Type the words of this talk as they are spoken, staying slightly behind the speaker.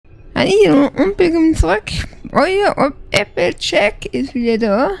Hallo und willkommen zurück. Euer Apple Jack ist wieder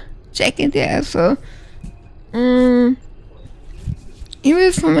da. Jack Enderas. Ich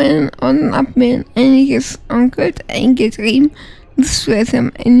will von meinen anderen Abmeldungen einiges an Geld eingetrieben. Das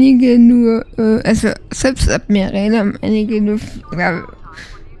haben einige nur, also selbst Abmeldungen haben einige nur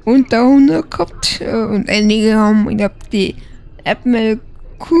unter 100 gehabt. Und einige haben, ich glaube, die Abmeldung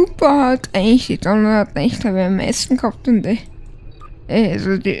Cooper hat eigentlich, die Donner hat eigentlich am meisten gehabt und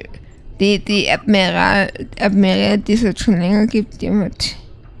also die Admiral, die es halt schon länger gibt, die haben halt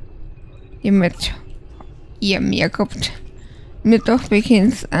eher mehr gehabt. Mir doch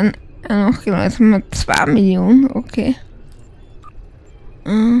bekannt an noch genau, jetzt haben wir 2 Millionen, okay.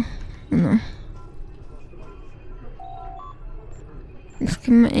 Genau. Das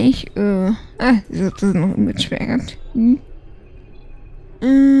kann man eigentlich, das ist noch immer schwerert.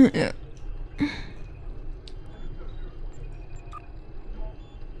 Ja.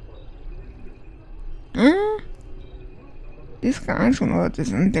 Das kann schon Leute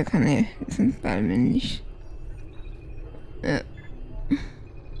sind, der kann ja, das sind beide nicht. Ja.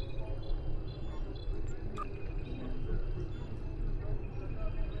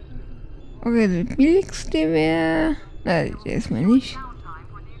 Okay, der billigste wäre. Nein, der ist mir nicht.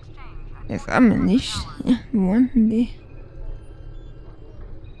 Der ist aber nicht. Ja, wo waren denn die?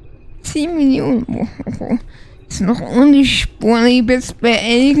 10 Millionen. Oh. Ist noch ohne Spuren. Ich bin jetzt bei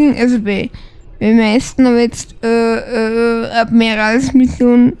einigen, also bei meisten, aber jetzt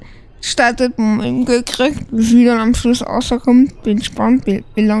Admiralsmission startet, wo man im Geld kriegt, bis wieder am Schluss rauskommt. Bin gespannt, wie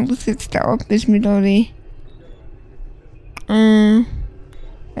lange das jetzt dauert, bis mir da die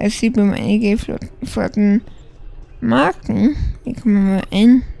es sieht man einige flotten Marken. Die kann man mal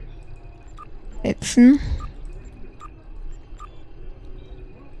einsetzen.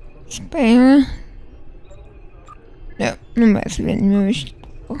 Speicher. Ja, nun weiß ich, wenn nicht mehr wichtig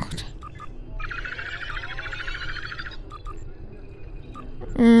braucht.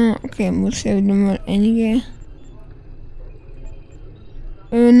 Okay, muss ja wieder mal einige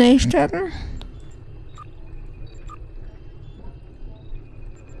neu starten.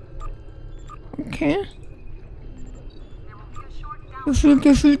 Okay.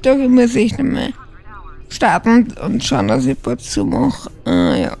 Gefühlt auch immer sich nicht mehr starten und schauen, dass ich Bot zumache.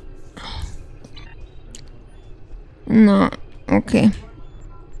 Ja. Na, okay.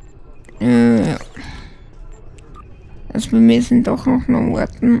 Ja. Also wir müssen doch noch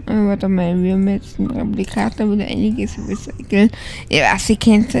warten. Warte mal, wir haben jetzt einen Replikator wieder einiges recyceln. Ich weiß, ich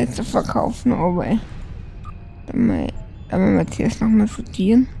kann es jetzt verkaufen, aber dann wir zuerst nochmal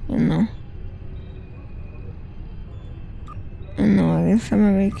sortieren. Genau. Genau, das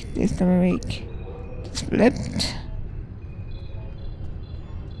haben wir weg, das haben wir weg. Das bleibt.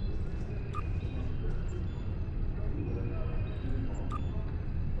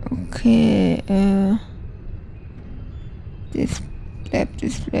 Okay, das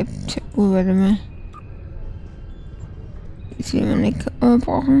bleibt. Oh, warte mal. Das will man nicht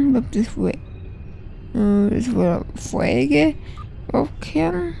brauchen. Ich glaube, das war Folge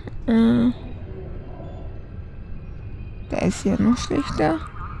aufkehren. Da ist ja noch schlechter.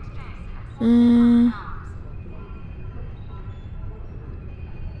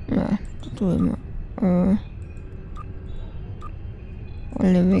 Ja, da tue ich mal.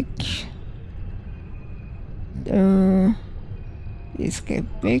 Alle weg. Das geht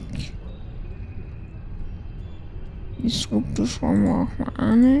weg. Die Strukturschraube brauchen wir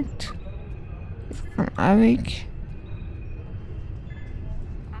auch nicht. Das kann auch weg.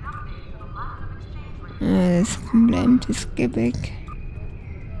 Das kann bleiben, das geht weg.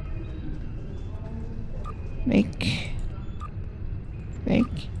 Weg.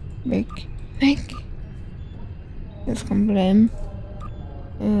 Das kann bleiben.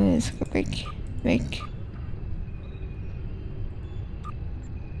 Das geht weg. Weg.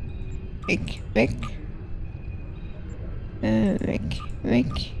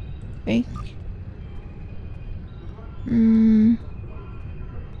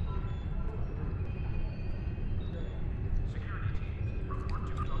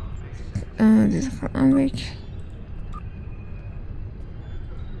 Das kann auch weg.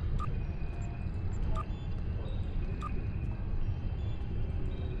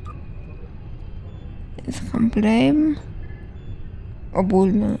 Es kann bleiben.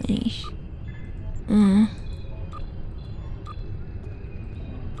 Obwohl, nein, ich.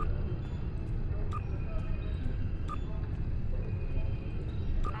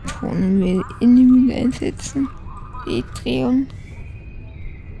 Können wir in die Mühle einsetzen. Die Drehung.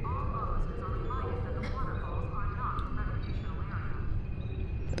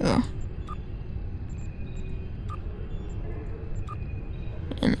 Ja.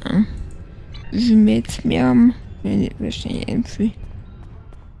 Genau. keine Ahnung. Wie viel wir jetzt mehr haben? Wahrscheinlich ein viel.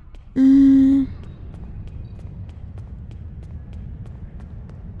 Dann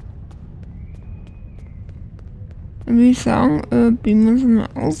würde ich sagen, beamen wir uns mal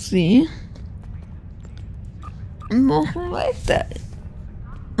aussehen. Und machen weiter.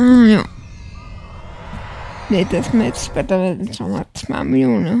 Ja. Ne, dass wir jetzt bei der Welt schon mal 2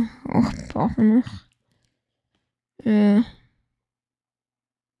 Millionen. Auch brauchen wir noch.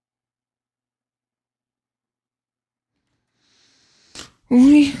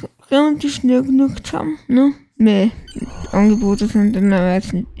 Hoffentlich relativ schnell genug haben, ne? Ne, Angebote sind dann aber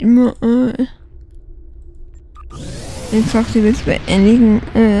jetzt nicht immer, wie gesagt, ich jetzt bei einigen,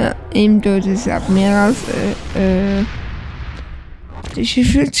 eben dort ist ja mehr als, die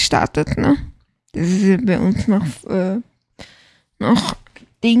Schiffe jetzt startet, ne? Das ist ja bei uns noch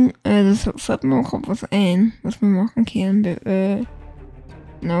Ding, das fällt mir auch was ein, was wir machen können,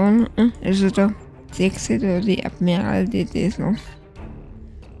 also da 6 oder die Admiral, die ist noch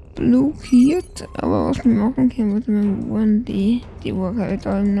blockiert, aber was wir machen können, was wir wollen, die war halt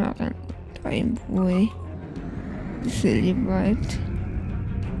da im Norden, da irgendwo, das ist ja weit.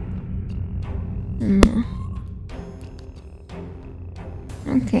 No.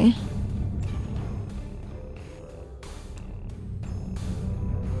 Okay.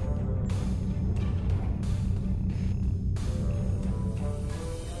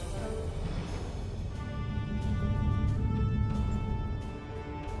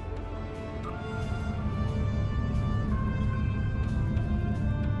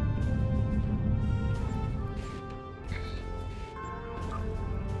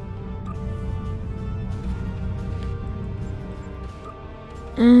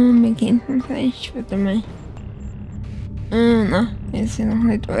 Wir gehen gleich, warte mal. Na, wir sind noch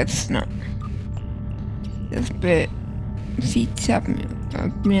nicht alles, ne. Das bei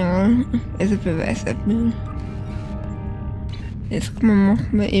Vizeadmiral, also Beweisadmiral. Jetzt kann man machen,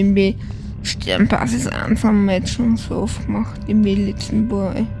 wir eben die Sternbasis an, haben wir jetzt schon so oft gemacht, im letzten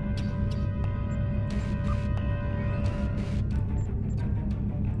Borg.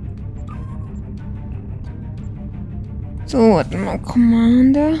 So, warte mal,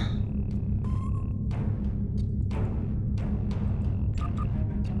 Commander.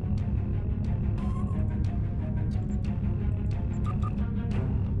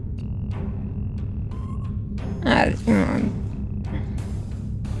 Also,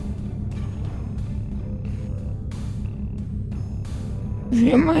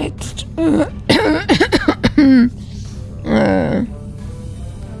 wir haben jetzt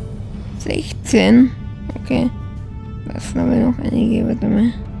 16. Okay. Das sind aber noch einige, warte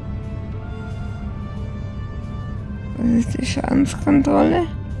mal. Was ist die Schadenskontrolle?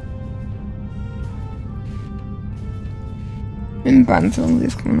 Mit dem Panzerung,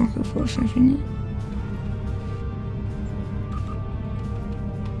 das kann man noch erforschen, finde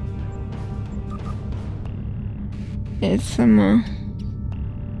ich. Jetzt haben wir.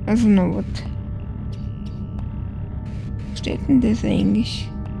 Also, noch was. Steht denn das eigentlich?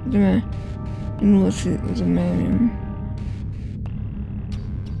 Warte mal. Nur, also mal.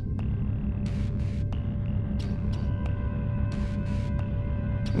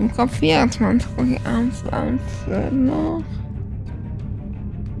 Im Kopf 24, okay, 1 noch.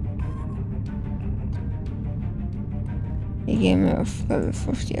 Hier gehen wir auf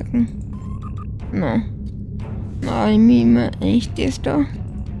verstärken. No. Na, ich mime eigentlich das da.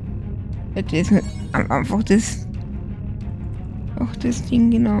 Das ist nicht einfach das. Auch das Ding,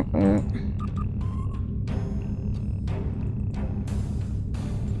 genau.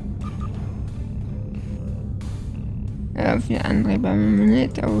 Ja, für andere brauchen wir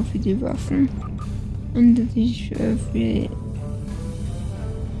nicht, aber für die Waffen. Und das ist für die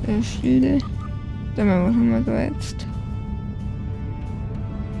Schilde. Dann mal, was haben wir da jetzt?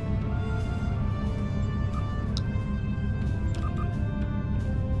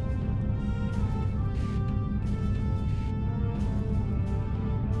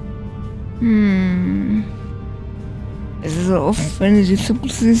 Es ist so oft, wenn die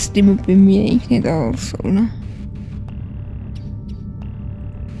Subsysteme bei mir eigentlich nicht aus, oder?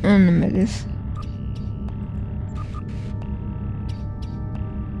 Ah, nimm mal das.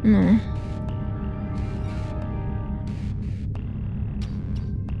 No.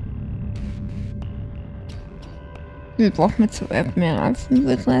 Wir brauchen jetzt so mehr als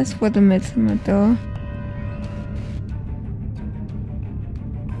 35, warte mal, jetzt sind wir da.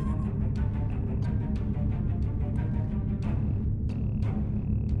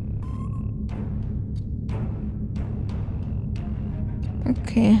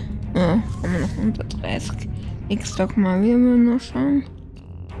 Okay, ja, haben wir noch 130. X-Stock mal wieder noch schauen.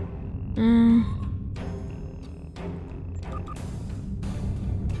 Dann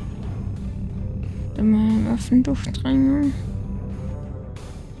mal Waffen durchdrängen.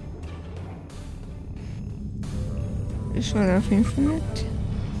 Ich war auf jeden Fall nicht.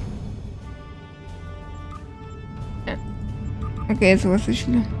 Ja. Okay, sowas ist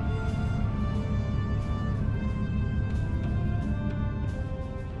schlimm.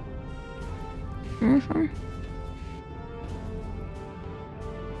 Ja, schon.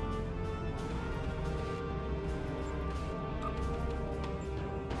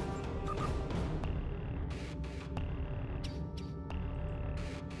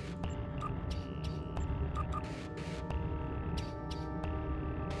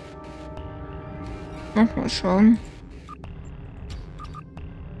 Mal schauen.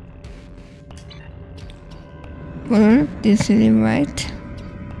 Oder die sind weit.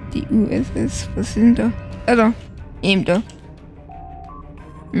 Die USS, was sind da? Ah, da. Eben da.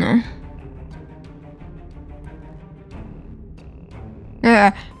 Na.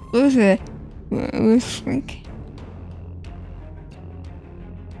 Ja, Größe. Ursprung.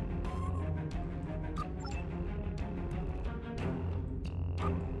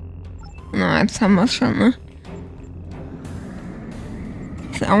 Na, jetzt haben wir es schon, ne?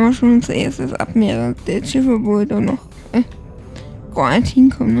 Jetzt haben wir schon unser erstes Abmeer. Der Schiffe, wo da noch gar nicht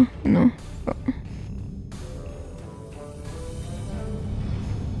hinkommen, ne? Genau. So.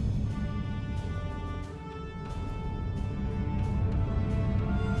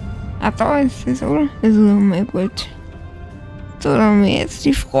 Ah, da ist es, oder? Das ist mein Boot. So, dann haben wir jetzt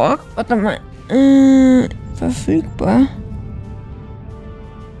die Frage. Warte mal. Verfügbar.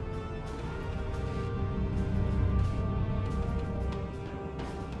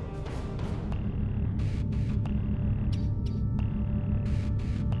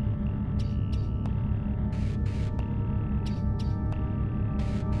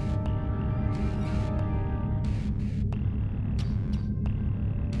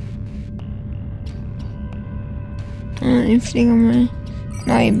 Ich fliege mal.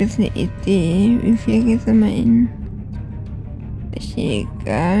 Nein, ein bisschen Idee. Wie viel geht's immer in? Ist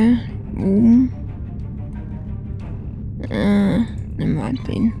egal. Nimm mal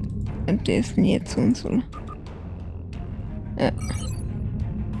den. Und der ist jetzt und so. Ja.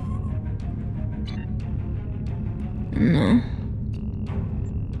 Na.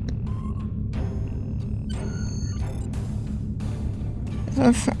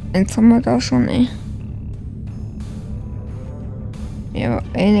 Jetzt haben wir da schon, ey. Ja,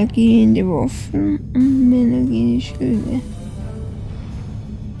 Energie in die Waffen und Energie in die Schilde.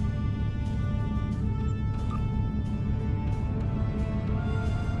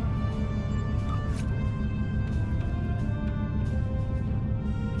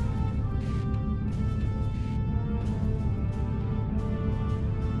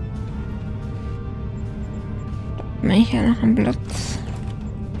 Ich ja noch einen Platz.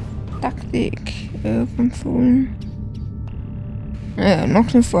 Taktik, Konsolen. Ja,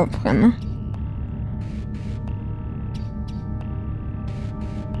 noch eine Vorbrenner.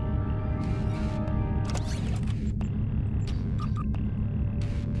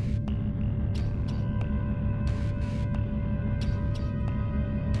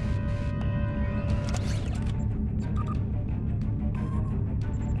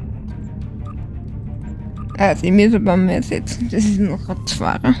 Also, ich muss aber mehr setzen. Das ist noch ein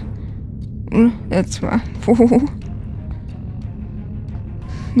Zweier. Oder? Ja, zwei.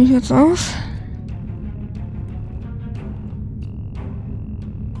 Wie schaut's aus?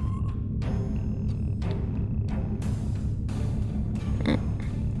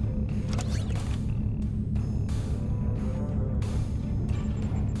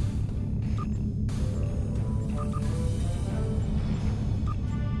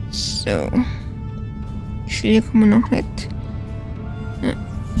 So. Schläge kommen noch nicht. Ja.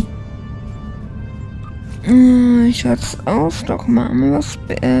 Schaut's aus, doch mal was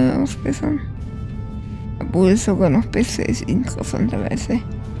ausbessern. Obwohl es sogar noch besser ist, interessanterweise.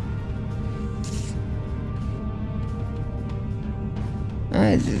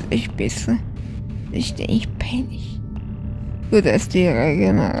 Es ist echt besser. Ich denke, ich peinlich. Gut, da ist die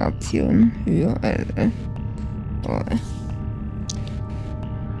Regeneration höher.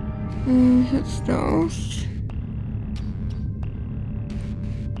 Schaut's da aus?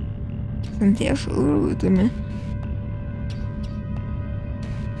 Sind die schon drin?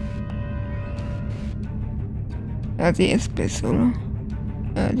 Ja, die ist besser, oder?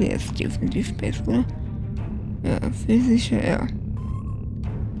 Ja, die ist definitiv besser, oder? Ja, physische, ja.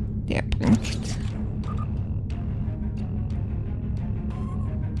 Der bringt.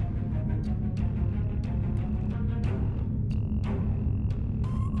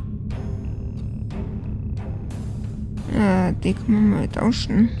 Die kann man mal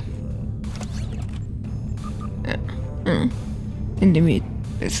tauschen. In dem wird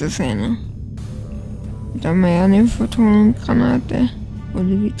besser sein, ne? Da haben wir ja eine Photongranate.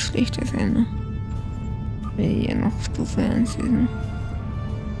 Oder wird schlechter sein, ne? Weil ja noch Stufe 1 ist, ne?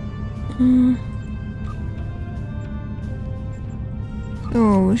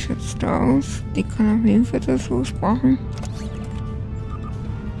 So, wie schaut's da aus? Die kann auf jeden Fall das losbrauchen.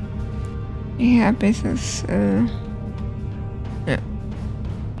 Ja, besseres, ja.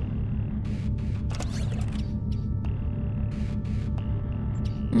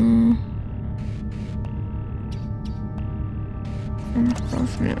 Nach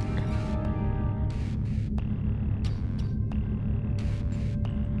draußen, ja.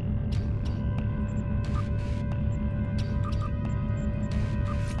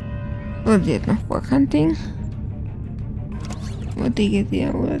 So, die hat noch gar kein Ding. Wo die geht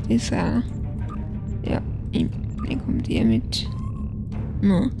ja, oder die Sarah. Ja, die kommt hier mit.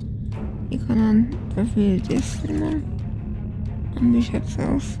 No. Die kann dann dafür das nehmen. Und wie schaut's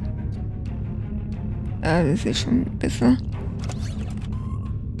aus? Ah, das ist schon besser.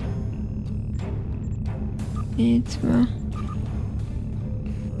 Jetzt war.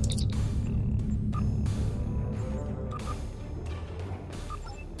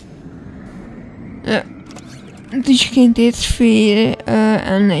 Ja. Und ich könnte jetzt viel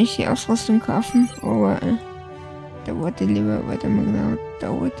eine echte Ausrüstung kaufen, aber da wollte ich lieber, weil mal genau,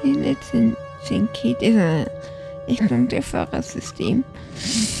 da wollte ich nicht den Kit, ist ein echt ein einfaches System.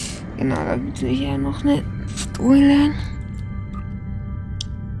 Genau, da gibt es ja noch eine Storyline.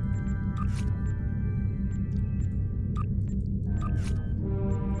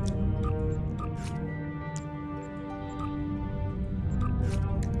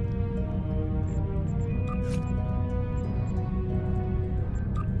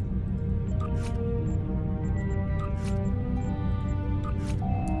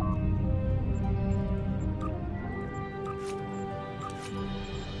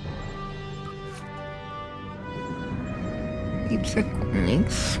 Gibt's ja gar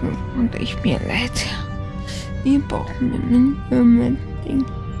nichts. Und ich mir leid. Wir brauchen ein Ding.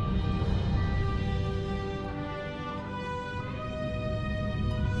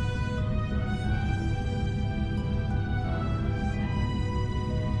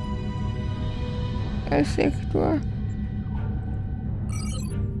 Als Sektor.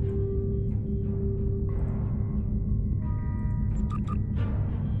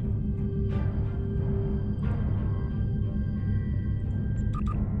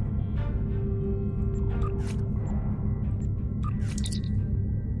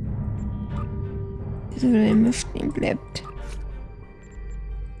 So, wenn er immer stehen bleibt.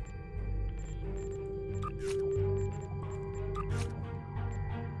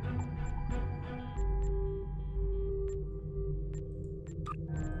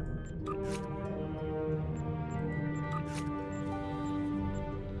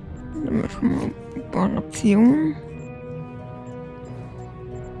 Dann machen wir ein paar Optionen.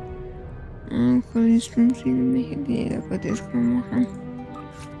 Kolonisten sind nicht Idee, aber das kann man machen.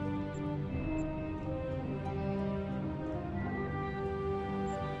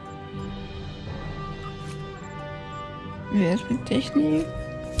 Wer ist mit Technik?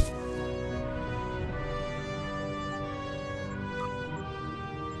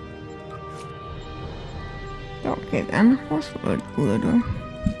 Da geht auch noch was, oder?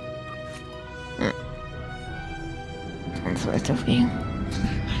 Ja. Sonst weiterfliegen.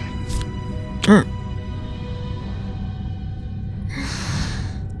 Ja.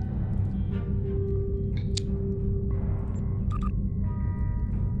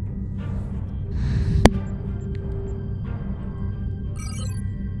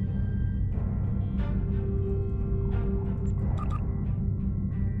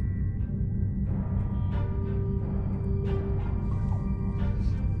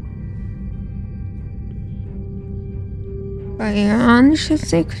 Iranischer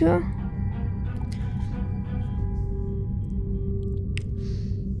Sektor.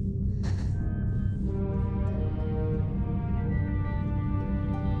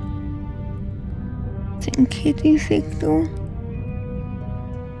 Den Kitty-Sektor.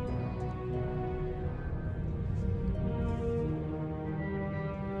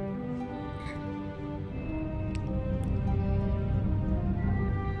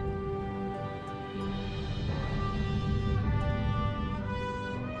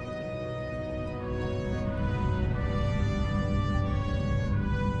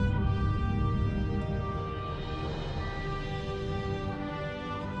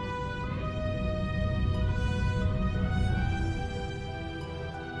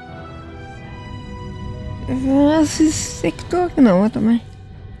 Was ist Sektor? Genau, warte mal.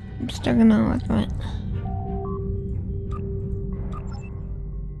 Ist da genau, warte mal.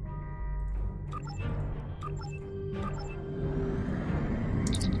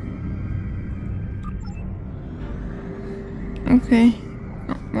 Okay.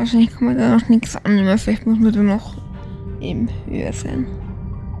 Ja, wahrscheinlich kann man da noch nichts annehmen. Vielleicht muss man da noch eben höher sein.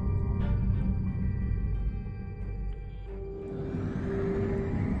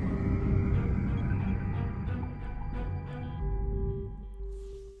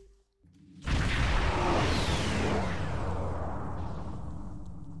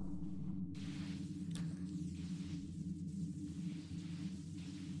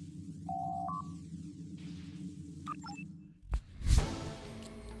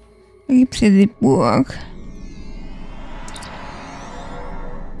 Da gibt's ja die Burg.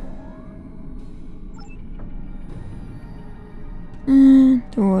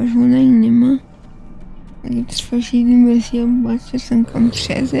 Da war ich schon lange nicht mehr. Da gibt es verschiedene Versionen, was das dann kommt.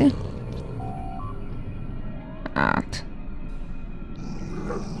 Scheiße. Art.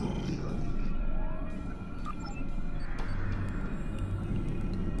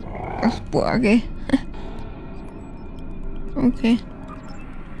 Aus Borge. Okay.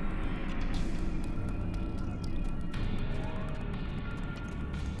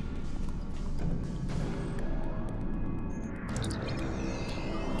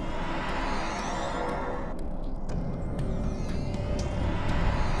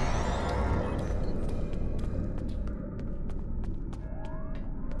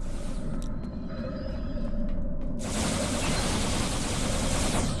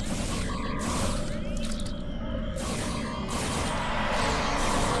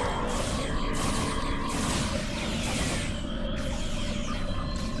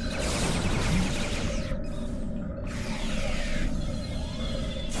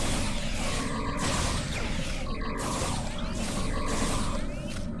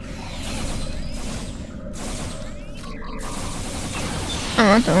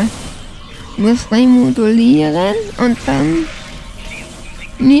 Warte mal. Ich muss remodulieren und dann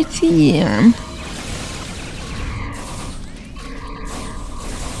initiieren.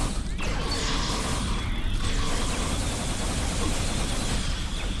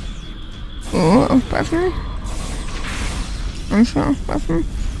 Oh, aufpassen. Und schon aufpassen.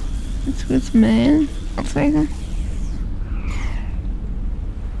 Jetzt wird's mein Abweichen.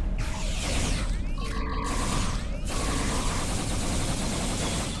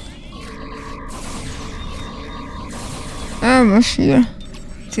 Aber schön.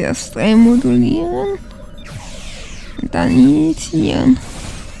 Zuerst remodulieren und dann initiieren.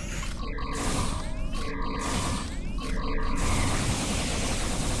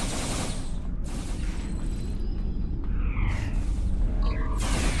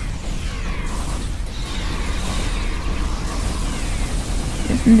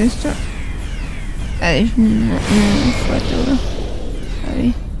 Was ist denn das da? Also ich bin Foto, oder?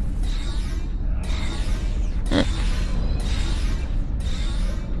 Sorry.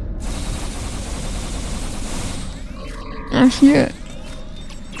 Ach, hier.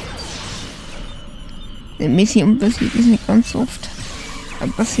 Die Mission passiert das nicht ganz oft.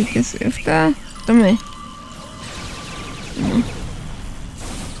 Aber passiert das öfter. Warte mal.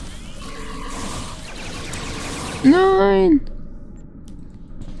 Nein!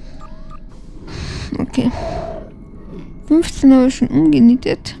 Okay. 15 habe ich schon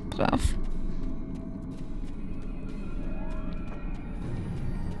umgenietet. Brav.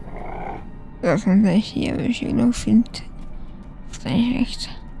 Das ist nicht hier, wie ich noch finde. Ist eigentlich recht.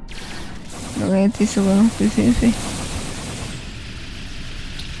 Aber jetzt ist sogar noch bis Hilfe.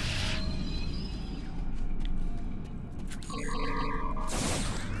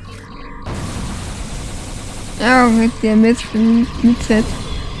 Ja, mit der mit Set.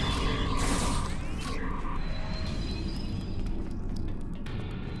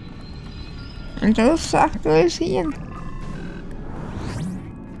 Und das aktualisieren.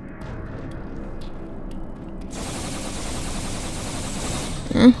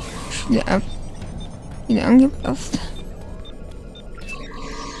 Hm, wieder angepasst.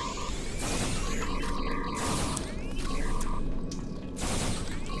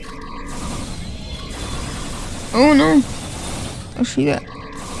 Oh no! Auch wieder.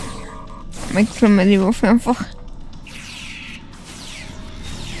 Wechseln wir die Waffe einfach.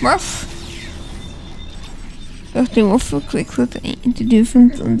 Was? Ich dachte, die Waffe gewechselt. Die dürfen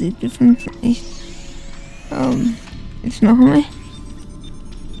und die dürfen nicht. Jetzt noch einmal.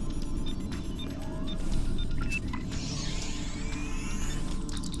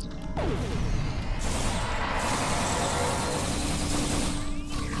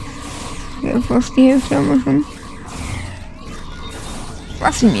 Ja, fast die Hälfte haben wir schon.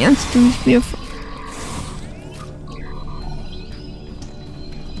 Was im Ernst, du bist mir...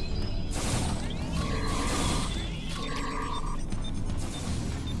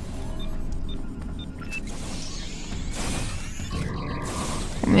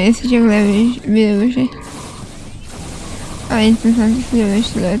 Ist sicher gleich wieder welche. 21 wieder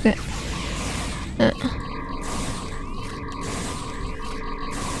welche, Leute. Ja.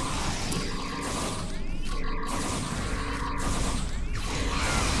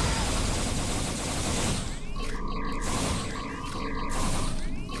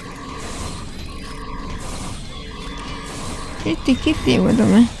 Kitty, oder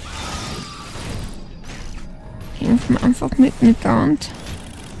mal. Kämpfen einfach mit der Hand.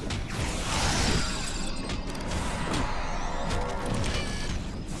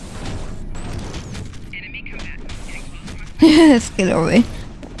 Das glaube ich.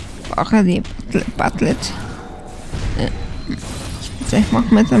 Brauche die Butlet. Ja. Vielleicht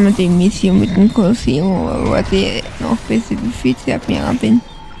machen wir jetzt einmal die Mission mit dem Kolosseum, aber die noch besser, wie viel ich ab mir bin.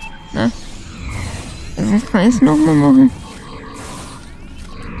 Na? Sonst kann ich es nochmal machen.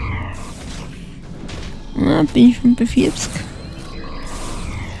 Na, bin ich schon bei 40.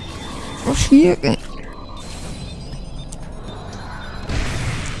 Oh, schwierig.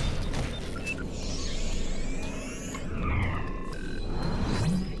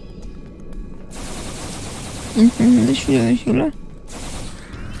 Hinten ist schwierig, oder?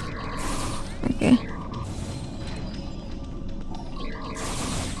 Okay.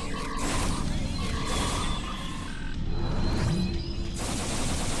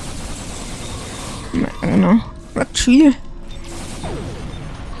 Ja, genau. Was viel?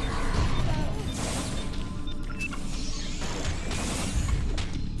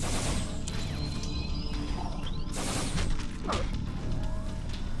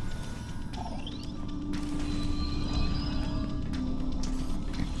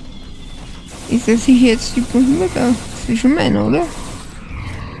 Ist das sicher jetzt die Bombe da? Das ist schon meiner, oder?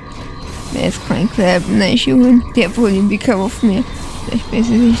 Jetzt kann ich gleich reinschauen. Der Olympiker auf mir. Vielleicht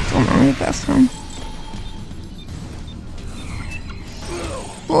besser nicht drum angepasst haben.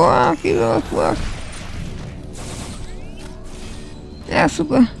 Boah, geh los, Borg. Ja,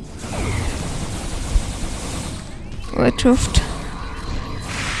 super. Wirtschaft.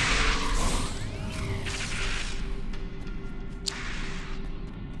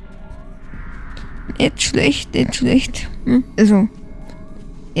 Nicht schlecht, nicht schlecht. Also,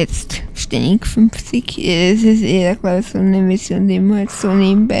 jetzt ständig 50. Es ist eher klar so eine Mission, die man jetzt so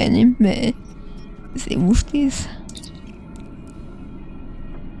nebenbei nimmt, weil es eh wurscht ist.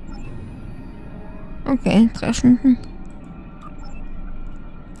 Okay, 3 Stunden.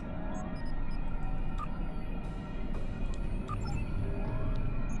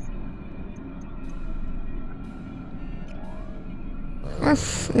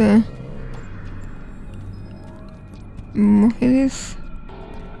 Was, mache ich das?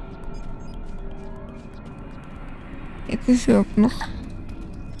 Jetzt ist überhaupt noch.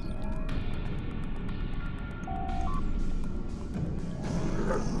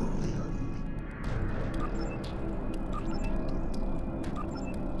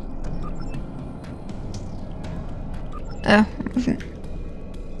 Ah, okay.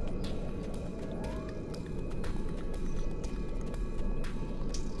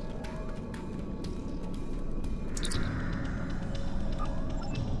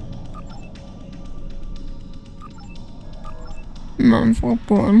 Man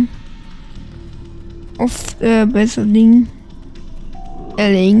verbauen. Oft bei so Dingen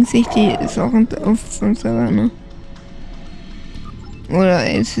erlegen sich die Sachen oft von selber, ne? Oder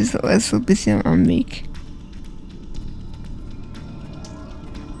es ist alles so ein bisschen am Weg.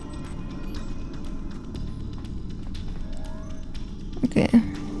 Okay.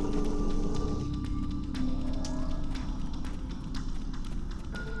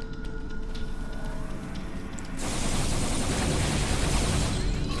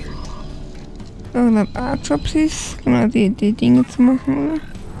 Oder Jobs ist, genau die Dinge zu machen, oder?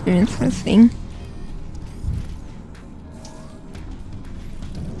 Ich will jetzt mal sehen.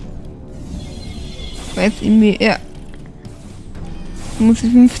 Weil jetzt irgendwie, ja. Muss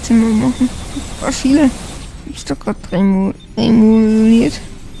ich 15 Mal machen. War viele. Ist doch gerade remoduliert.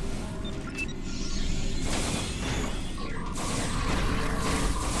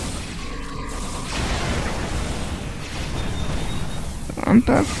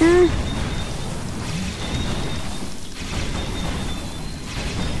 Anpassen.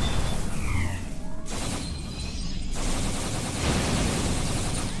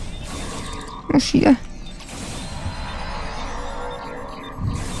 Was hier?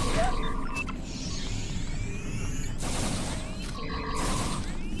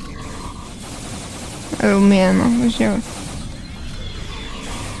 Also mehr noch, was ja.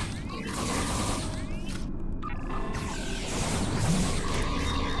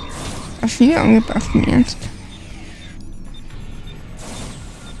 Hast du wieder angepasst, im Ernst?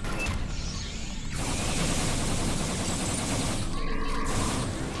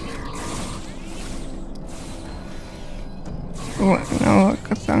 Oh, genau, ich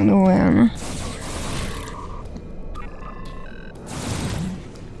kann sagen, da war ja noch.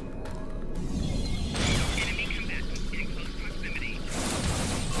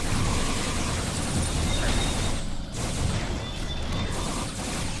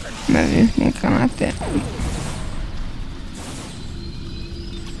 Mal wirft eine Granate.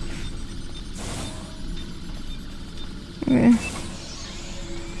 Okay.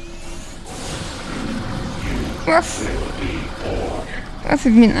 Was? Was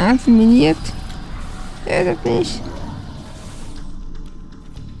hat mich assimiliert? Ja, das nicht.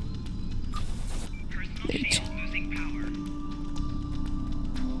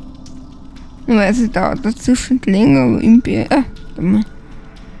 Nur es dauert dazu schon länger, aber irgendwie. Warte mal.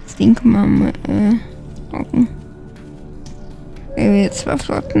 Das Ding kann man mal rocken. Ich will jetzt 2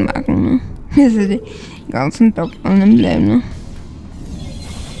 Flotten machen, ne? Also den ganzen Tag online bleiben, ne?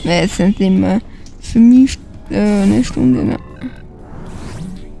 Weil es sind immer für mich eine Stunde, ne?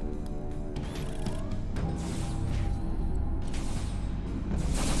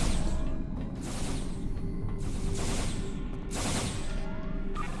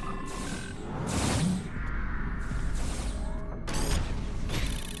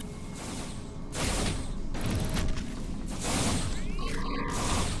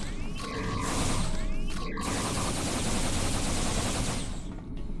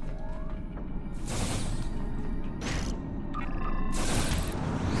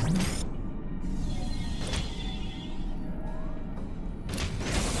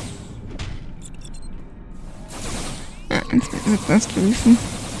 Jetzt wird das lösen.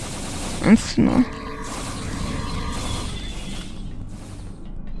 Eins nur.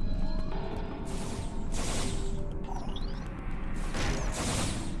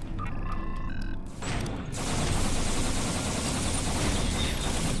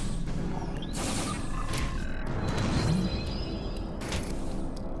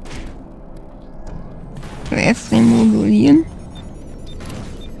 Erst remodulieren.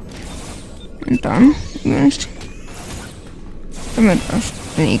 Und dann wünscht. Damit das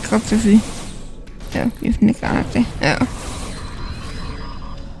bin ich gerade zu viel. Ja, wirf eine Granate. Ja.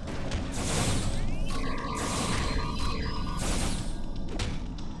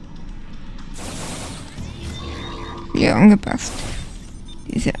 Ja, angepasst.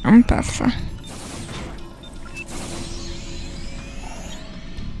 Diese Anpasser.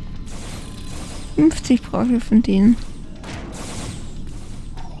 $50 brauche ich von denen.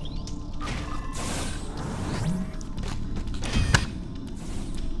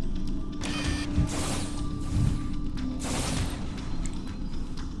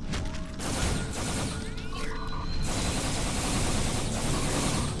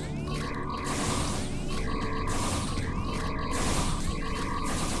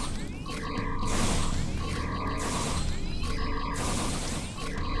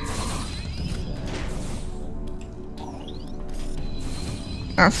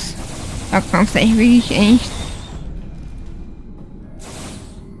 Krass. Da kannst du echt wirklich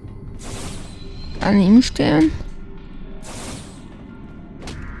daneben stellen.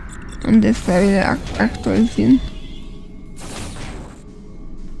 Und das da wieder aktualisieren.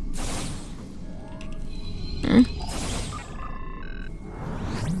 Hm.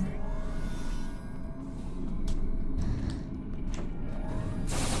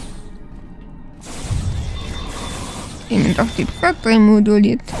 Und auch die Platte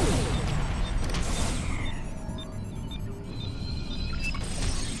moduliert.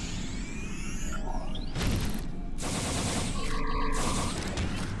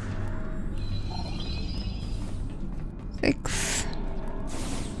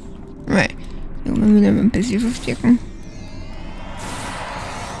 Right. Junge, wieder ein bisschen verstecken.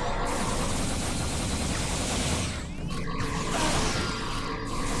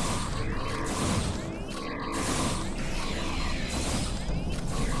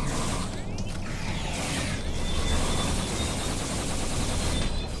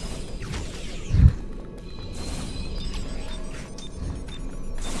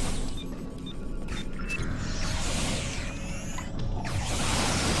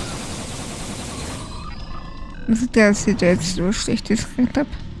 Also der sieht jetzt so schlechtes Gerät ab.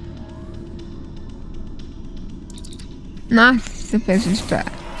 Na, super ist da.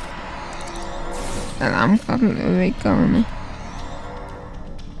 Der Alarmkabel weggegangen.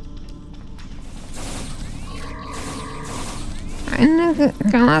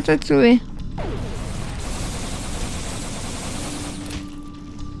 Granate zu.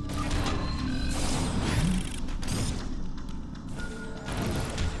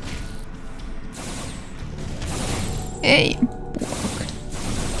 Ey, Borg.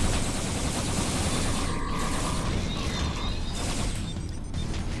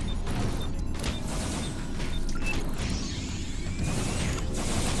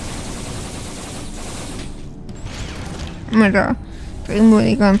 Mal da drin, wo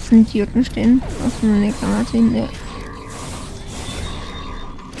die ganzen Idioten stehen. Was nur eine Granate in der.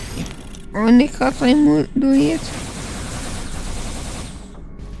 Und ich gerade reinmoduliert.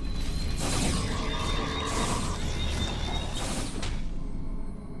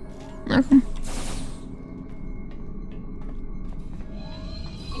 Na komm.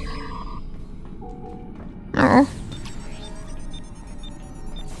 Oh.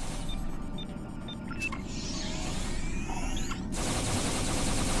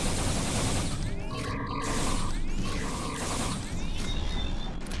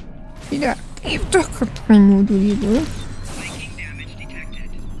 Wieder. Ich hab doch gerade reinmoduliert, oder?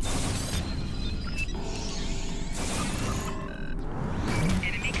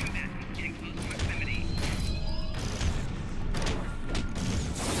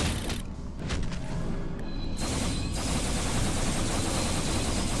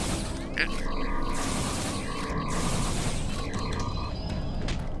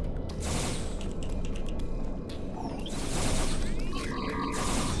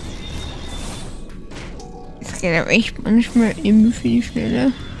 Das geht aber echt manchmal eben viel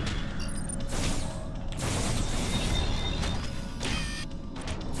schneller.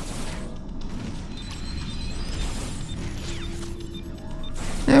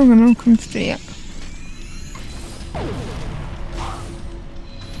 Ja, genau, kommst du ja.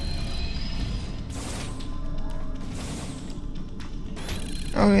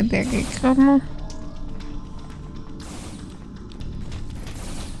 Okay, der geht gerade mal.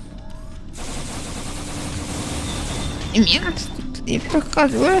 Im Ernst? Ich hab doch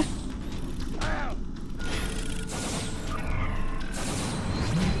gerade, oder?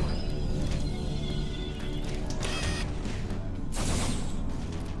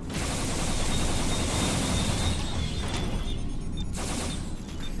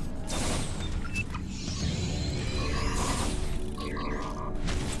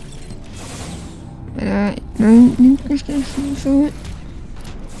 Ja, nein, nicht gestellt, so.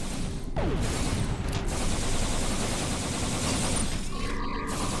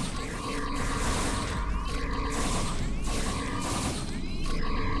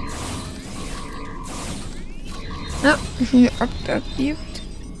 Ja, ist hier aktiviert.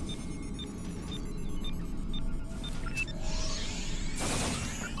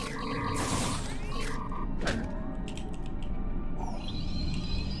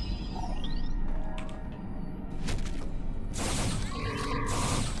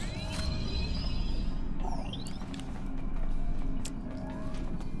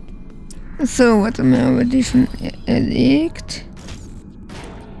 So, warte mal, aber die schon erlegt.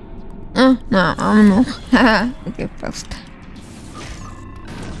 Ah, na, auch noch. Haha, okay, passt.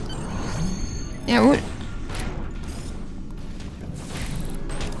 Jawohl.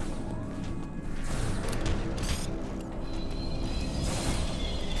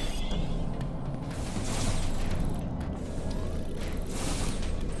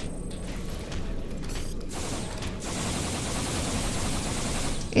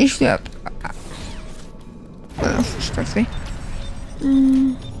 Ich sterb. Das ist das weh.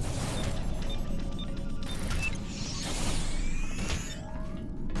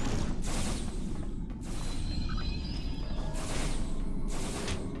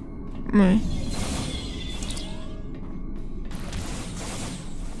 Nein.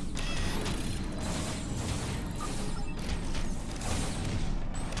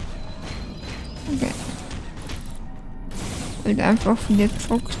 Okay. Und einfach wieder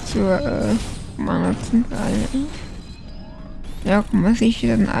zurück zur meiner Zentrale. Ja, kann man sich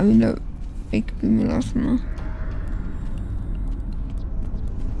dann auch wieder wegbeamen lassen, ne?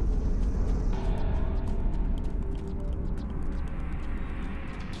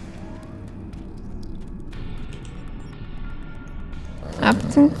 Ab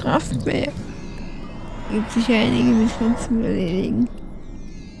zum Kraftwerk. Gibt sicher einige Missionen zu erledigen.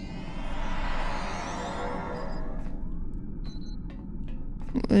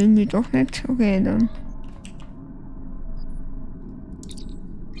 Irgendwie doch nicht. Okay, dann.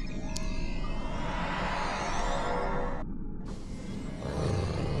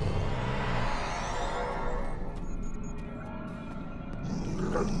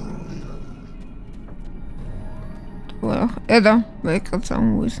 War auch Ja, da, wollte ich gerade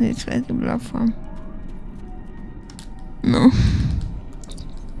sagen, wo ist denn die zweite Plattform? No.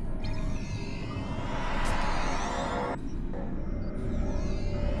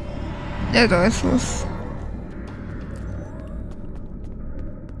 Ja, da ist was.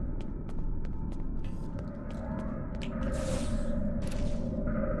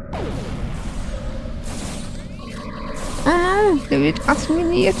 Oh no, der wird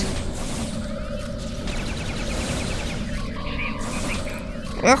assimiliert.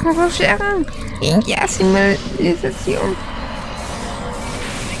 Auch noch Verstärkung. Gegen die Assimilation.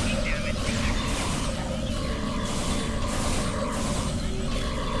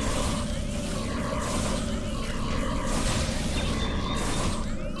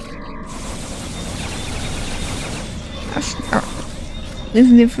 Das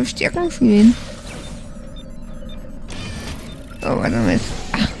sind die Verstärkungslinien. Oh, warte mal.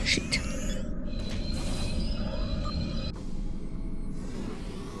 Ach, shit.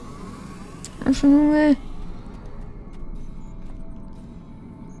 Also nur.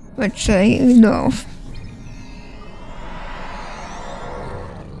 Was steige ich wieder auf?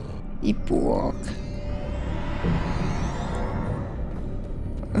 Die Borg.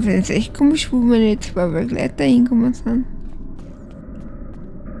 Aber das ist echt komisch, wo meine zwei Begleiter hinkommen sind.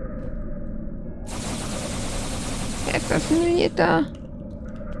 Was ist denn hier da?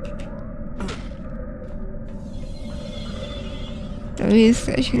 Da ist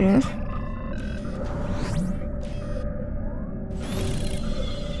gleich wieder.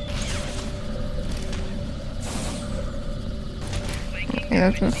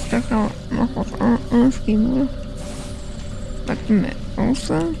 Ja, da kann man noch was anderes geben, oder? Warte mal,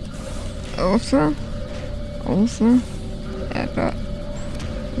 außer. Ja, da.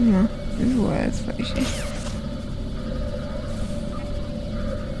 Ja, das war jetzt falsch.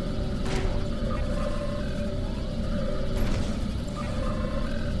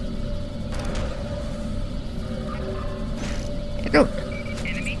 Go.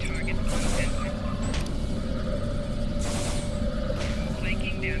 Enemy target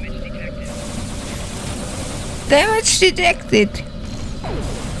flanking damage detected. Damage detected.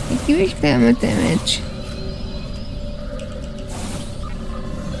 Ich gebe ich gleich mal Damage.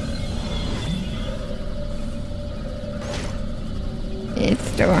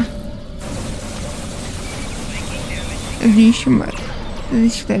 Jetzt aber. Das ist schon mal. Das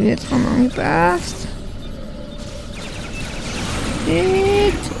ist gleich wieder dran angepasst.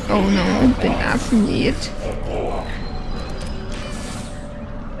 Oh no, bin assimiliert.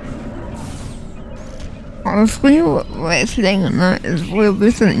 Aber früher war es länger, ne? Also früher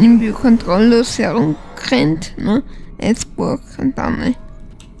bist du dann irgendwie kontrolllos herumgerannt, ne? Als Borg und dann, ne?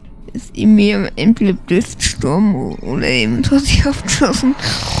 Ist irgendwie entweder gestorben oder eben hat sich abgeschossen.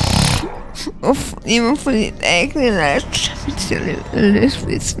 Auf jemand von den eigenen Leuten, damit sie alles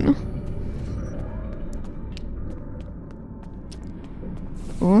wissen, ne?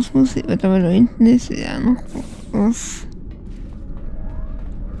 Was muss ich, aber da hinten ist ja noch was.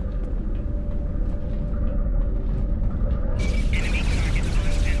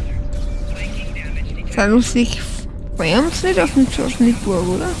 Sei lustig, bei uns nicht auf dem Geschossen, die Burg,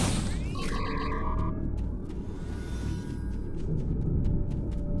 oder?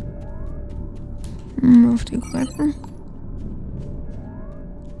 Auf die Karten.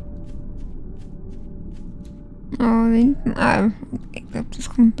 Oh, hinten. Ich glaube, das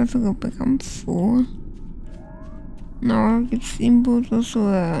kommt mir sogar bekannt vor. Na, gibt's Input oder so?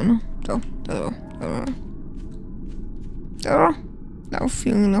 Da. Lauf,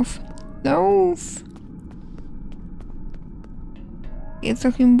 Junge, lauf. Lauf! Jetzt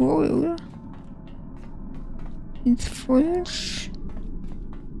auch im Borg, oder? Jetzt falsch.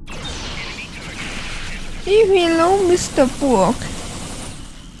 Ich will low, Mr. Borg.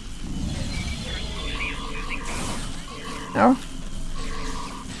 Ja.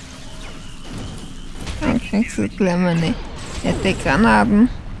 Dann kriegst du gleich mal eine nette Granaten.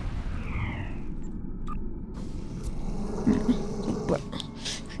 Super.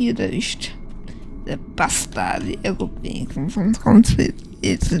 Hier erwischt. Der Bastard, die Europäer von uns wird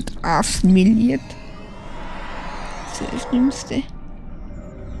jetzt assimiliert. Das ist das Schlimmste.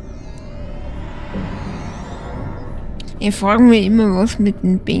 Ich frage mich immer, was mit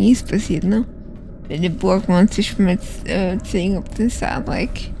den Bengis passiert, ne? Bei den Borgmann sich mal sehen, ob das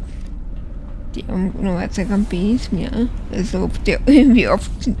Sadrek. Die haben normalerweise keinen Penis mehr. Also ob der irgendwie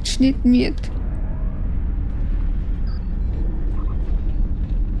abgeschnitten wird.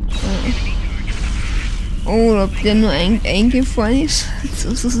 Oder ob der nur eingefallen ist,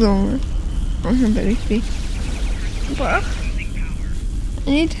 sozusagen. Und dann bin ich weg. Boah. I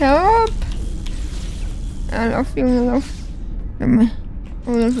need help! Ja, lauf, Junge, lauf.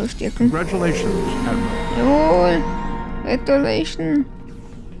 Oder verstärken. Congratulations, Admiral. Jawohl! Retolation!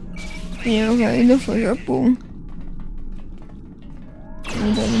 Ja, okay, wieder voll abbogen.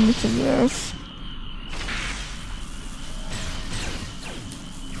 Und dann ein bisschen was.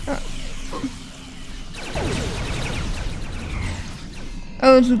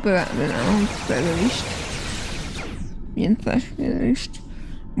 Oh, super, den haben wir erwischt. Jedenfalls erwischt.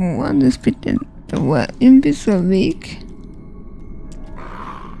 Wo war das bitte? Da war irgendwie so ein Weg.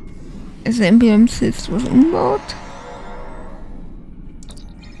 Also entweder haben sie jetzt was umgebaut.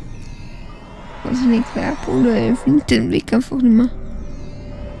 Was ich nicht glaube, oder ich finde den Weg einfach nicht mehr.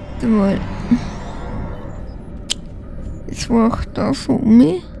 Da war... Jetzt war auch da so um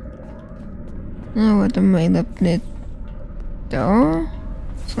mich. Na, warte mal, ich glaub nicht da,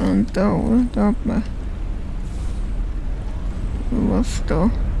 sondern da, oder? Da hat man... Was da?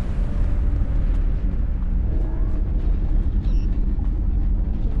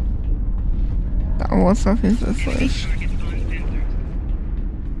 Da war es auf jeden Fall falsch. Targets on sensors.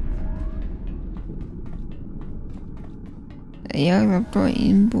 Ja, ich glaub da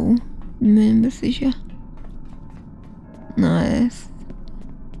irgendwo. Bin mir nicht mehr sicher. Nice.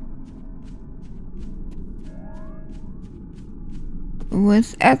 Wo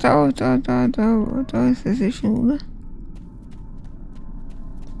ist er? Da ist er sicher, oder?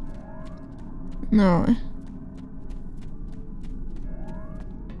 No.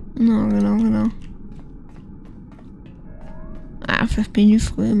 No, genau. Ah, vielleicht bin ich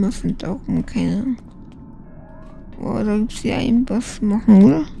früher immer von da oben, keine Ahnung. Oh, da gibt's ja irgendwas machen,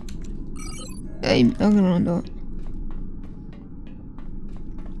 oder? Ja, genau, da.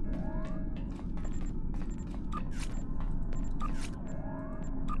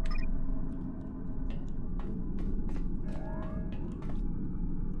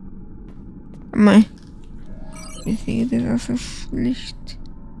 Mei. Wie sieht das aus, das Licht?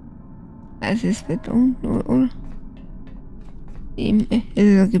 Also es wird unten, oder? Eben,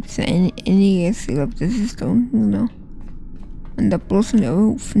 also da gibt es ja einiges, ich glaube, das ist da unten, genau. Und da bloß in der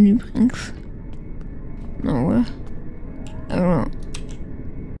Ofen übrigens. Na, oder? Aber...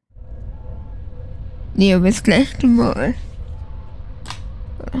 Nee, aber das gleiche Mal.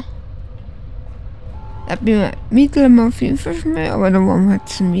 Da bin ich mittlerweile auf jeden Fall schon mal, aber da waren wir halt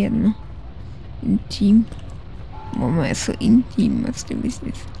zu mehr, ne? Intim. Waren wir so intim, was du wisst.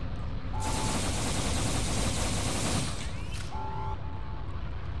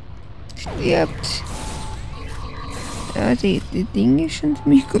 Stirbt. Ja, die Dinge sind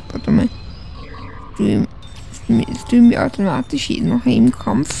ziemlich gut. Warte mal. Es tun mir automatisch noch im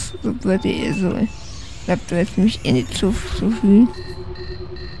Kampf. So würde ich so. Ich glaube, da ist nämlich eh nicht so viel.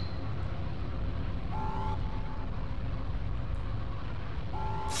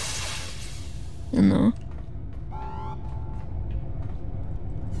 Genau.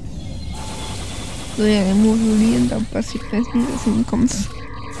 So, ja, modulieren, da passiert meist nicht, dass im Kampf.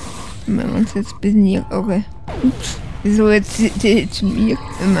 Wenn man es jetzt ein bisschen hier, okay. Ups. So, jetzt zu mir,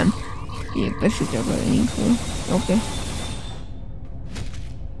 wenn man. Hier passiert aber irgendwo. Okay.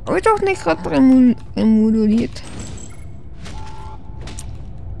 Habe ich doch nicht gerade remoduliert.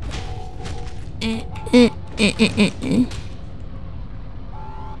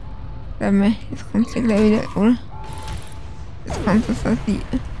 Warte mal, jetzt kommt sie gleich wieder, oder? Jetzt kommt das aus die.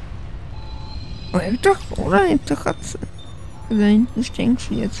 Oh, ich hab doch, oder? Ich hab doch gerade so. Da hinten stehen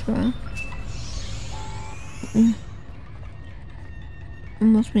sie jetzt war. Da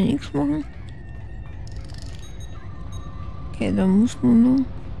muss man nichts machen. Okay, da muss man noch.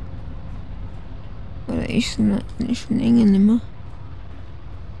 Oder ich schon länger nicht mehr.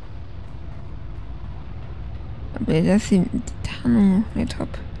 Aber dass ich die Tarnung noch nicht hab.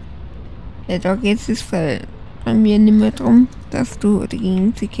 Ja, da geht es bei mir nicht mehr darum, dass du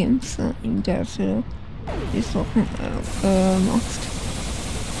gegen sie kämpfst, in der du die Sachen machst.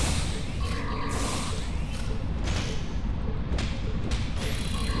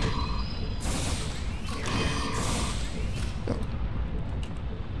 So.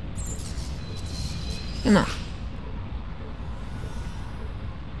 Genau.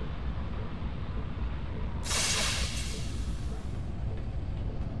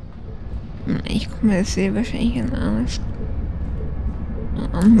 Ich komme das sehr wahrscheinlich an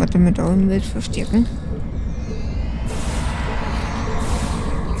warte, mit eurem Bild verstärken.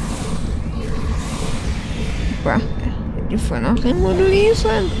 Boah, die vorhin auch remoduliert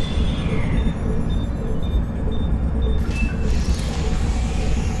sein.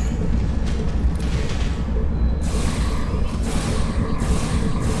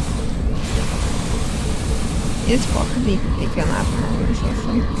 Jetzt brauchen die Granaten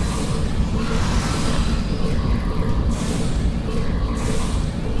angeschossen.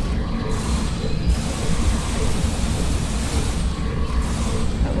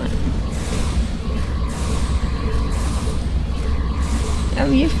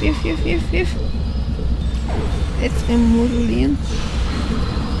 wirf. Jetzt modulieren.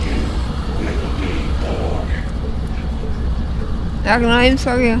 Ja genau, ich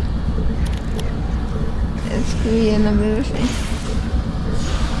sage ja. Jetzt gehen wir wahrscheinlich.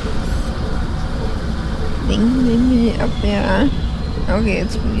 Denken wir die Abwehr an. Okay,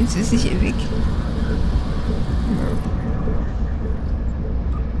 jetzt bringt sie sich ewig.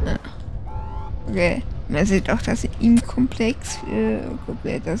 Ja. Okay, man sieht auch, dass ich im Komplex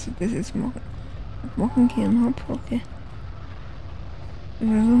komplett, dass ich das jetzt machen können habe. Okay. Ich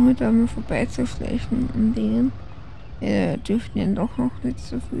versuche da mal vorbeizuschleichen an denen. Dürften ja doch noch nicht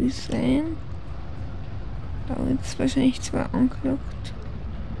so viel sein. Da wird es wahrscheinlich zwar angelockt.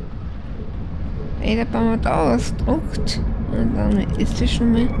 Ey, wenn man da was druckt, dann ist das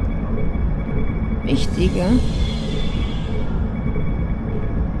schon mal wichtiger.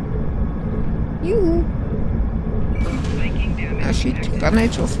 Juhu! Ah shit, gar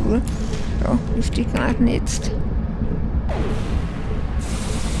nicht so viel. Da hilft die Granaten jetzt.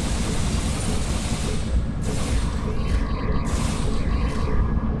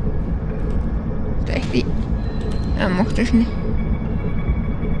 Vielleicht die. Ja, macht das nicht.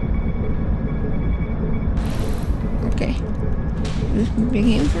 Okay. Müssen wir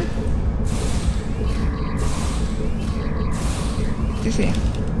kämpfen. Das ja.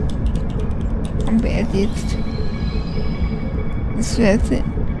 Und wer jetzt? Das wäre jetzt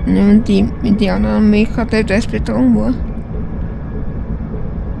nicht die mit den anderen Möglichkeiten, das betrogen war.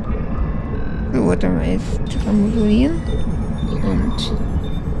 So, warte mal jetzt modulieren. Und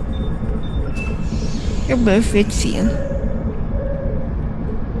verifizieren.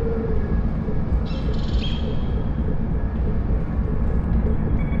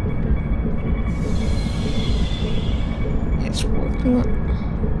 Jetzt nur.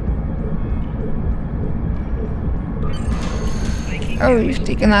 Oh, ich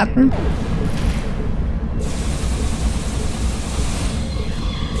die Granaten.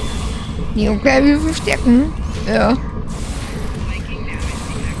 Die okay, wir verstärken. Ja.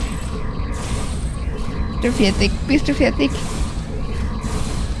 Bist du fertig? Bist du fertig?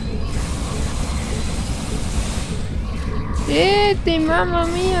 Die Mama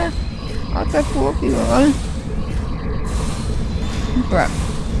mia! Hat der Borg überall. Boah,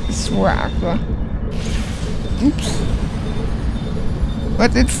 das war aqua. Ups.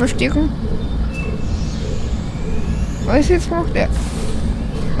 Warte, jetzt verstecken. Was jetzt macht er?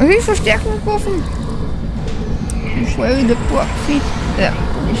 Was ist verstärken gerufen? Ich war wieder Borg fit. Ja,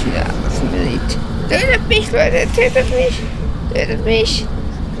 bin ich wieder aus dem Bild. Tötet mich, Leute, tötet mich! Tötet mich!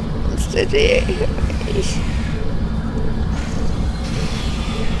 Sonst töte ich.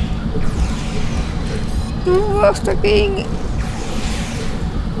 Du warst dagegen!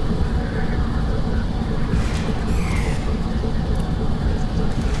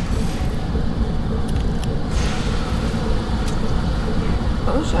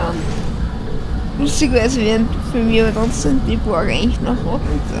 Oh, schauen. Lustigerweise werden für mich aber trotzdem die Borg eigentlich noch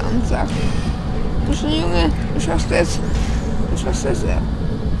roten zu sagen. Du schon, Junge, du schaffst das. Du schaffst das, ja.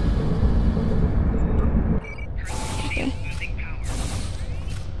 Okay.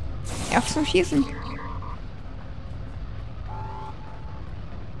 Auf zum Schießen.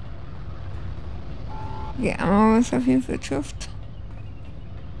 Okay, aber was auf jeden Fall geschafft.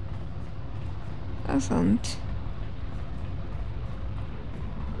 Also und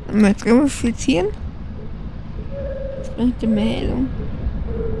mal verifizieren. Das bringt mir Heilung.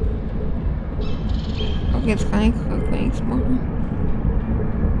 Okay, jetzt kann ich nichts machen.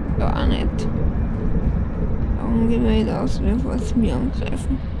 Da auch nicht. Darum gehen wir wieder aus, bevor sie mir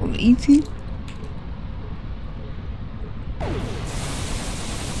angreifen. Oder easy.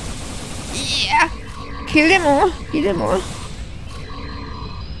 Ja! Yeah. Kill them all! Kill them all!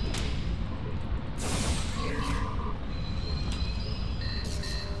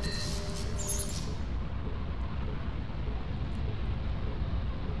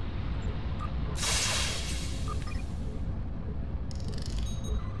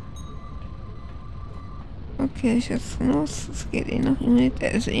 Okay, ich jetzt los. Das geht eh noch nicht.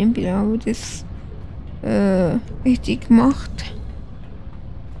 Also entweder habe ich das richtig gemacht.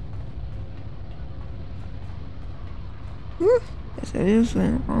 Das ist ja wieder so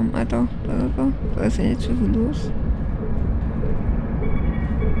ein Raum. Ah, da ist ja nicht so viel los.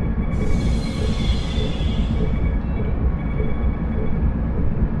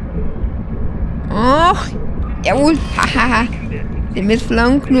 Ach, jawohl, hahaha. Der wird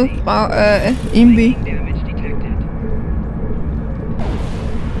lang genug irgendwie.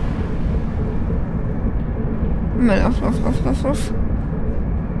 Mal auf. Ach,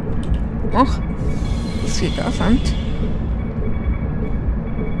 das wird der Sand.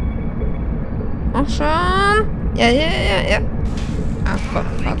 Ach schon. Ja. Ach Gott,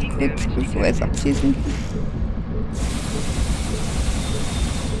 warte kurz, bevor es abschießen.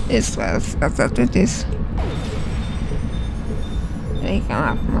 Ist was tut das. Ich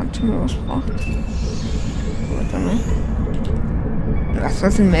kann auch mal zum Losbraucht. Warte mal.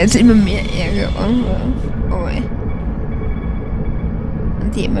 Was sind mir jetzt immer mehr Ärger an. Oh ey.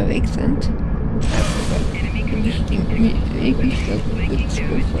 Und die immer weg sind. Also, bestimmt wirklich so kurz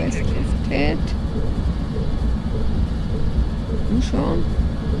bevor es trifft. Und schauen.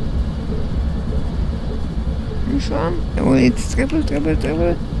 Jawohl, jetzt Triple.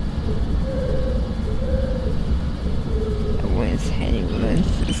 Jawohl, jetzt heilig, oder?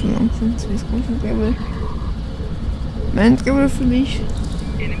 Jetzt ist langsam zu großen Triple. Mein Triple für mich.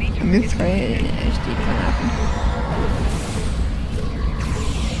 Mit 2 Stiefgranaten.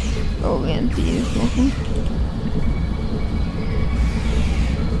 Oh, während die das machen.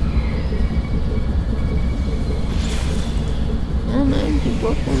 Oh nein, die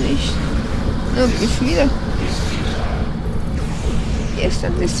Borg nicht. Oh, geht's wieder.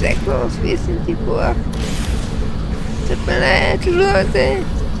 Gestern ist zwecklos, wir sind die Borg. Tut mir leid, Leute.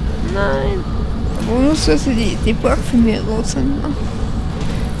 Nein. Wo muss also die Borg von mir raus sind?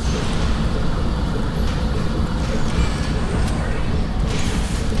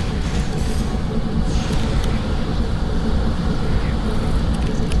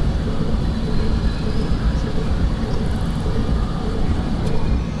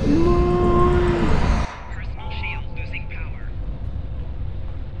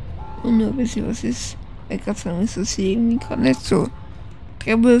 Und nur ein bisschen was ist. Ich kann sagen, ist das irgendwie gerade nicht so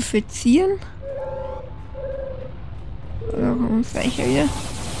revolfizieren. Oder kann man es sicher wieder?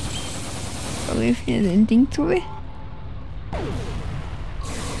 Aber ich finde den Ding zu weh.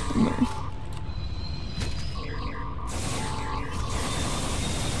 Nein.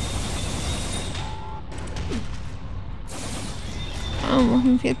 Ah,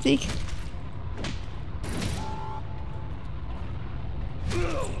 machen 40.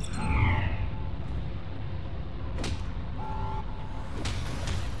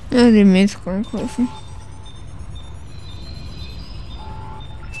 Ja, dem Mails kann kaufen.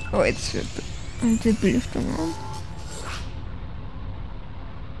 Oh, jetzt wird die Belüftung an.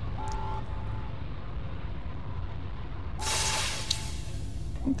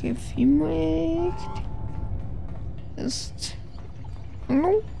 Okay, Viehmarkt. Ist.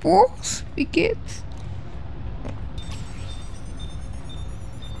 Hallo, Box, wie geht's?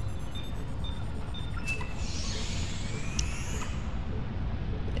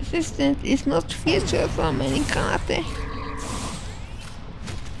 Assistant is not featured on meine Karte.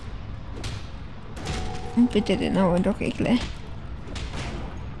 Und bitte den aber doch gleich.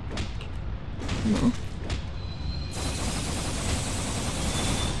 No.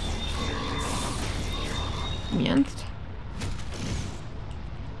 Im Ernst?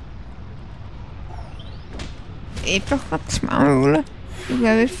 Ich doch grad zweimal, oder? Ich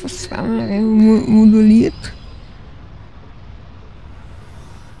glaube, ich fast zweimal moduliert.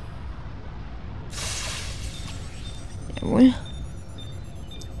 Jawohl.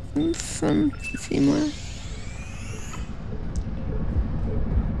 5, 7 Mal.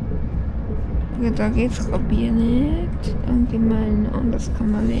 Okay, da geht's Rabier nicht. Allgemein anders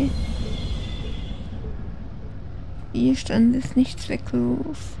kann man nicht. Hier stand es nicht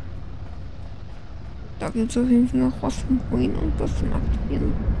zwecklos. Da gibt es auf jeden Fall noch was zum Holen und was zum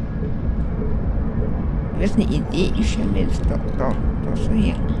Aktivieren. Das ist eine Idee, ich stelle mir jetzt da so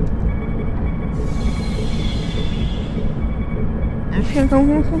her.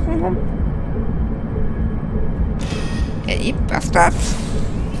 Komm. Ey, Bastards.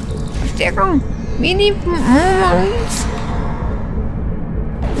 Verstärkung. Minimum 1.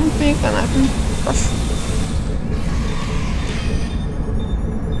 Und 4 Granaten. Was?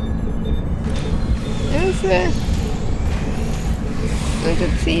 Hilfe.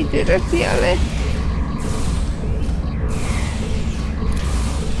 Tötet sie alle.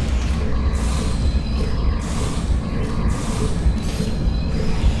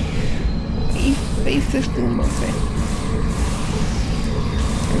 Ist das Sturmwaffe.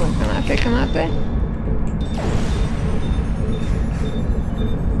 Granate.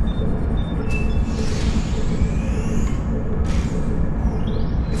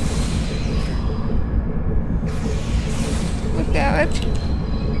 Gute Arbeit.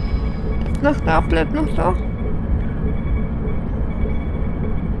 Bleibt noch da.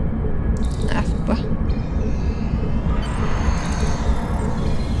 Ah, super.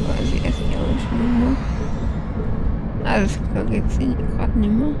 Alles klar, geht's gerade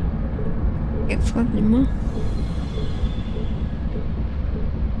nicht mehr.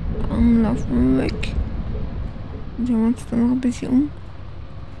 laufen wir weg. Und schauen wir uns da noch ein bisschen um.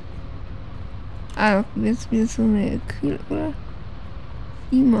 Ah, jetzt wieder so eine Kühl, oder?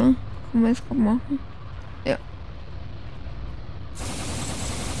 Klima. Können wir jetzt gerade machen? Ja.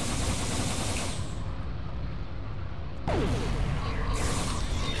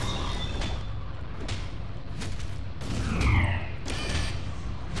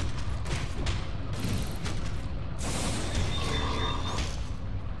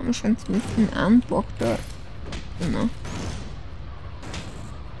 Haben schon ein bisschen an Borg da. Genau.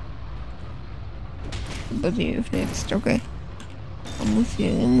 Aber die öffnet jetzt, okay. Man muss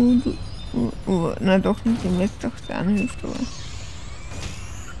hier immer. Na doch nicht, dem jetzt doch der anhilft, aber.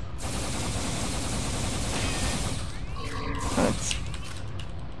 Jetzt.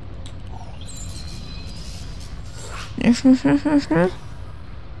 Ja, schnell.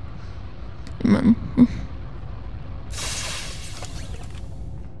 Mann.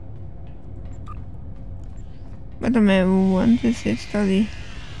 Warte mal, wo waren das jetzt da die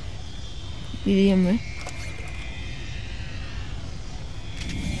Himmel?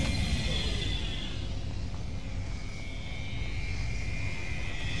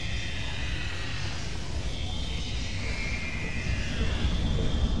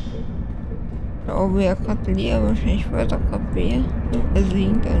 Da oben wäre gerade leer, wahrscheinlich war da gerade wer. Also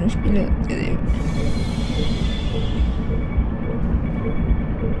irgendeine Spieler.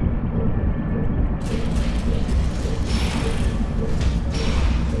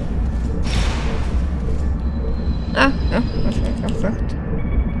 Ah, ja, was er gerade sagt.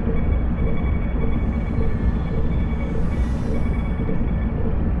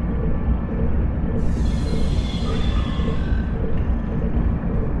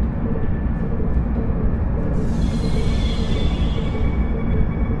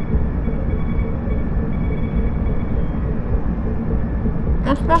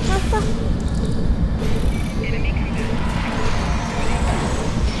 Mach.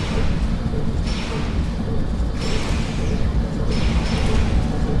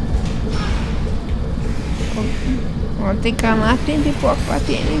 Und die Granate in die Borg war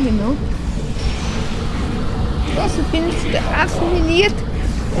die eine, genau. So bin ich wieder assimiliert.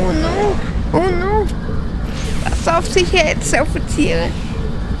 Oh no. Pass auf, Sicherheitsoffiziere.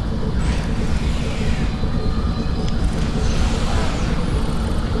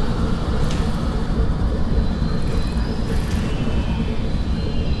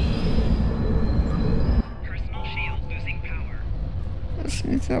 Personal shield losing power. Was du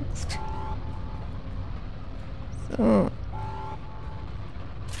nicht sagst. So.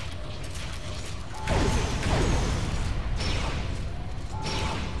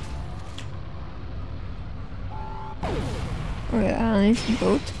 Oh ja, nicht ein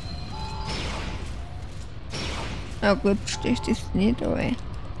Boot. Na gut, sticht ist nicht, aber.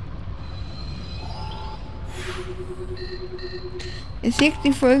 Ihr seht,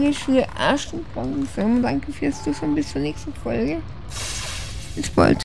 die Folge ist schon wieder 8 Stunden lang. Danke fürs Zuschauen, bis zur nächsten Folge. Bis bald.